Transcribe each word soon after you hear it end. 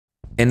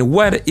And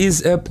what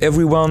is up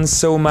everyone,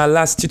 so my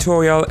last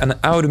tutorial on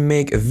how to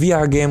make a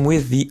VR game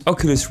with the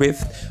Oculus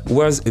Rift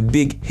was a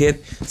big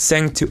hit.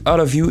 Thanks to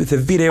all of you, the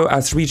video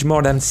has reached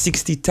more than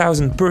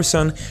 60,000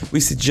 persons,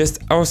 which is just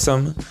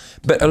awesome.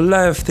 But a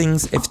lot of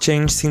things have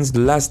changed since the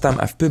last time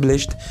I've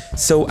published,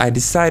 so I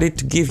decided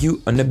to give you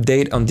an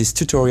update on this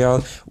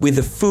tutorial with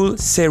a full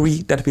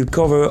serie that will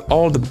cover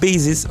all the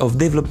bases of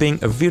developing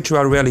a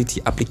virtual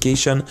reality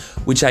application,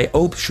 which I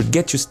hope should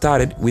get you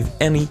started with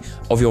any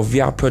of your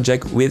VR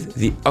project with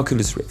the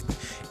Oculus Rift.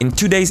 In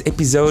today's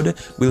episode,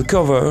 we'll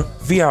cover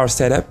VR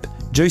setup,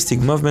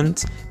 joystick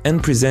movement,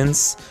 and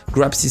presence,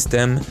 grab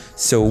system.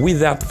 So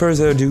without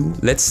further ado,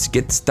 let's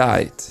get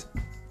started.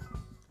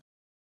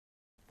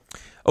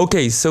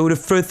 Okay, so the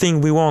first thing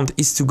we want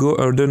is to go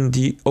on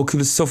the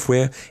Oculus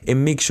software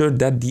and make sure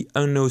that the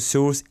unknown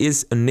source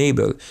is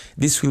enabled.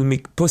 This will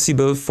make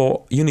possible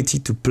for Unity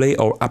to play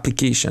our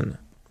application.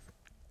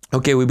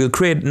 Okay, we will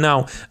create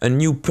now a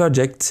new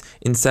project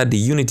inside the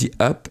Unity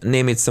app,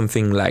 name it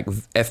something like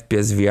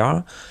FPS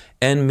VR,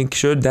 and make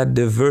sure that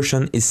the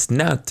version is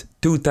not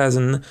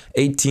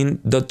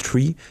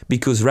 2018.3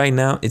 because right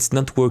now it's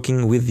not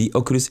working with the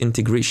Oculus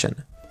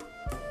integration.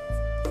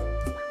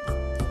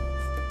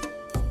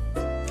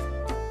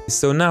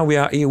 So now we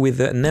are here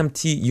with an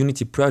empty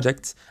Unity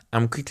project.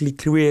 I'm quickly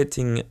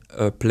creating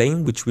a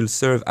plane which will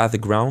serve as the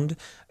ground,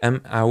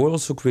 and I'm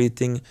also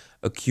creating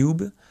a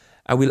cube.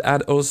 I will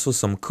add also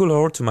some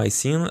color to my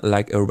scene,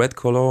 like a red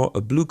color,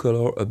 a blue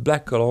color, a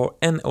black color,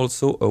 and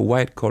also a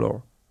white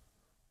color.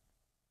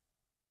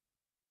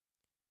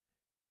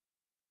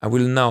 I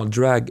will now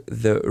drag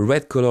the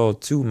red color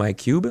to my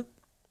cube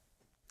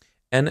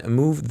and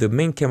move the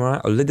main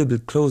camera a little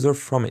bit closer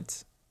from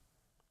it.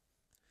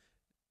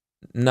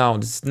 Now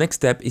this next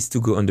step is to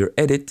go under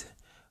Edit,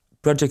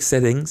 Project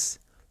Settings,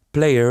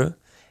 Player,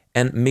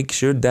 and make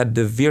sure that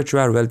the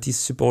virtual reality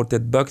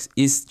supported box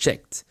is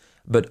checked,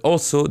 but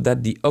also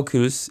that the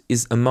Oculus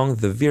is among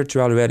the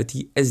virtual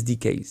reality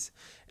SDKs.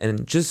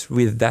 And just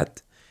with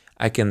that,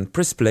 I can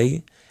press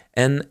play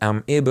and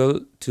I'm able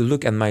to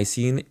look at my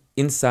scene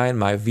inside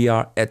my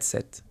VR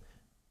headset.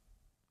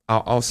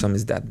 How awesome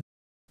is that?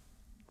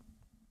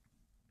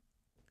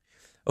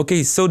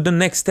 Okay, so the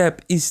next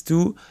step is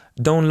to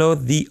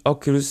download the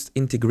Oculus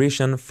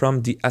integration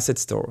from the Asset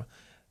Store.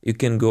 You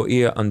can go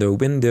here under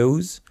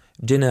Windows,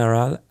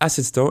 General,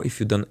 Asset Store if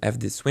you don't have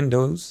this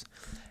Windows.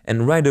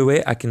 And right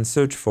away I can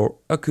search for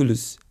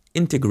Oculus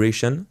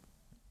integration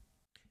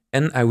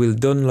and I will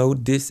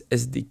download this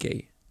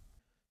SDK.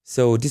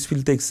 So this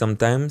will take some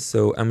time,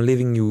 so I'm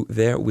leaving you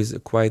there with a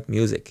quiet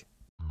music.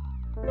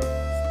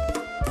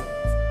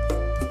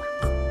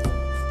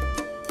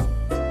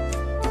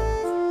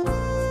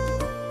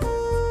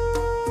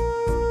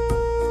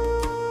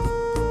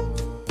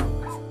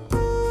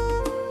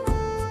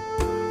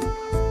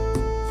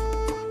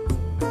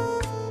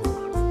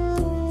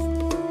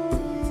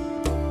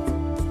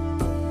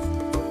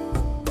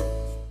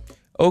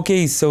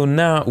 Okay, so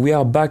now we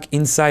are back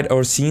inside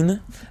our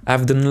scene.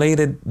 I've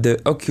downloaded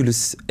the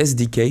Oculus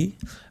SDK.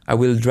 I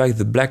will drag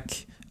the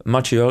black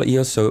material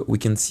here so we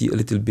can see a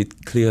little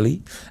bit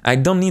clearly. I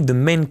don't need the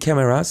main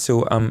camera,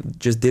 so I'm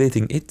just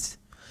deleting it.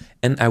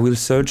 And I will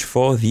search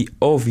for the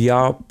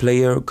OVR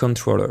player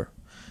controller.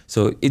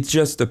 So it's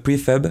just a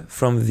prefab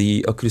from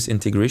the Oculus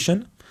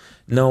integration.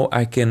 Now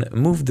I can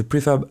move the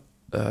prefab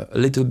a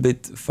little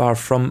bit far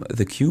from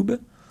the cube.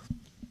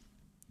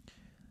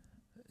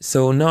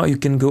 So now you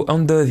can go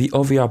under the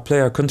OVR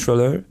player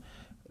controller,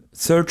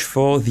 search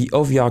for the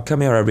OVR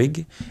camera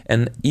rig,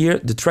 and here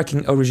the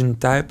tracking origin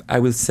type, I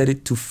will set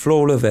it to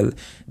floor level.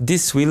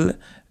 This will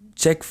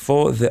check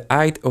for the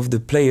height of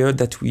the player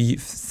that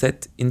we've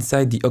set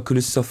inside the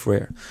Oculus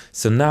software.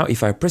 So now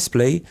if I press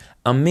play,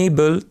 I'm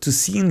able to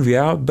see in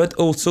VR, but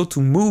also to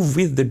move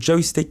with the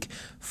joystick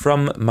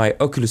from my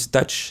Oculus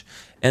Touch,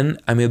 and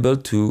I'm able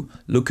to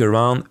look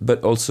around,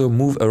 but also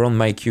move around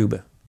my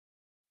cube.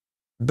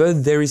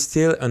 But there is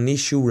still an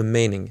issue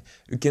remaining.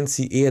 You can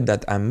see here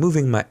that I'm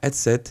moving my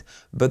headset,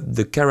 but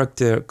the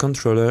character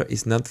controller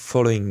is not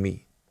following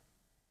me.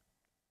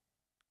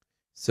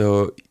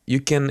 So you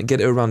can get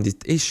around this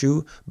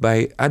issue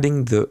by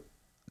adding the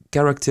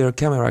character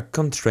camera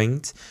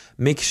constraint.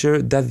 Make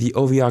sure that the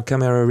OVR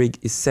camera rig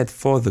is set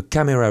for the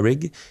camera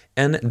rig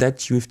and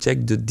that you've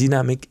checked the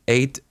dynamic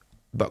 8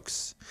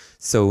 box.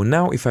 So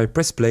now if I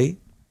press play,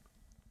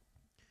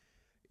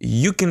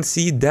 you can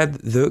see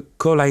that the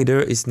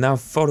collider is now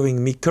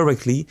following me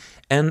correctly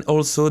and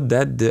also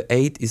that the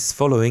 8 is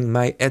following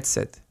my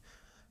headset.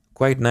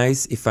 Quite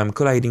nice. If I'm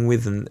colliding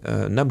with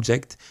an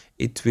object,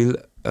 it will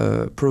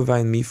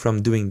prevent me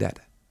from doing that.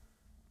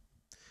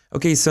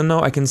 Okay, so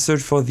now I can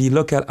search for the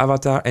local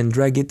avatar and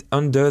drag it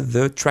under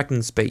the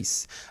tracking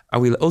space. I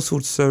will also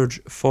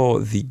search for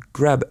the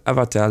grab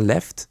avatar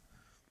left,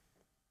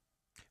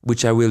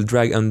 which I will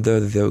drag under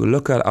the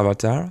local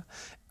avatar.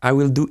 I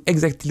will do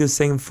exactly the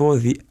same for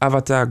the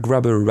avatar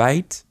grabber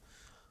right.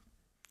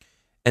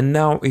 And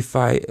now if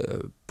I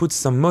put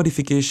some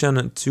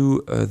modification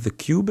to the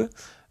cube,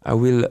 I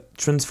will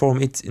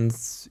transform it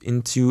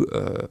into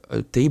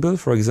a table,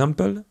 for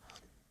example.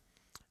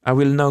 I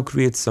will now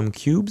create some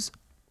cubes.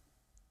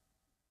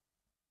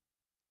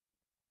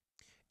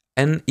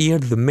 And here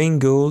the main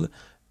goal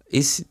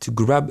is to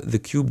grab the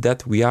cube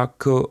that we are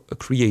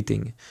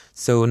co-creating.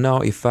 So now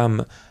if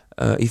I'm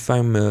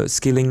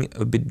scaling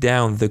a bit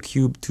down the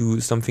cube to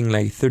something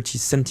like 30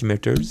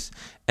 centimeters,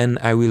 and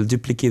I will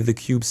duplicate the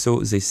cube so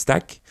they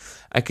stack,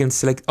 I can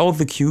select all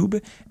the cube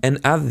and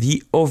add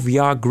the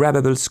OVR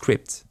grabbable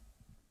script.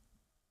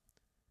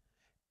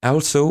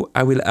 Also,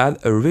 I will add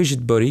a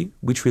rigid body,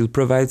 which will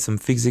provide some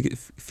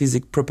physics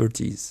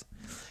properties.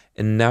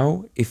 And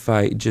now, if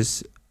I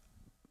just...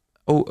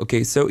 Oh,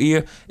 okay, so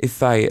here,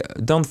 if I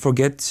don't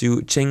forget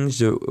to change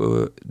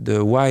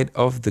the width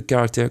of the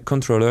character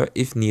controller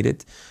if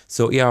needed.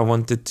 So here I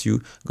wanted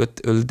to get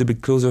a little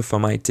bit closer for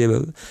my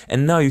table.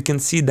 And now you can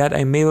see that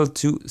I'm able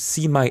to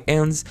see my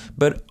hands,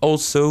 but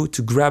also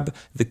to grab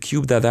the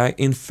cube that are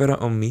in front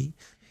of me.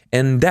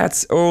 And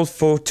that's all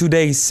for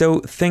today, so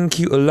thank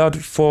you a lot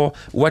for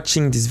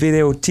watching this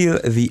video till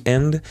the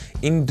end.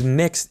 In the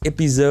next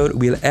episode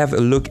we'll have a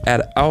look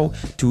at how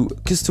to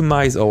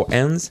customize our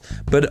hands,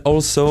 but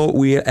also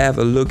we'll have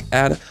a look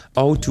at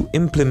how to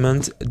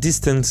implement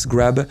distance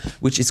grab,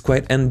 which is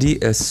quite handy,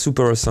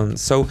 super awesome.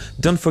 So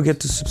don't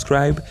forget to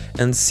subscribe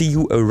and see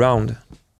you around.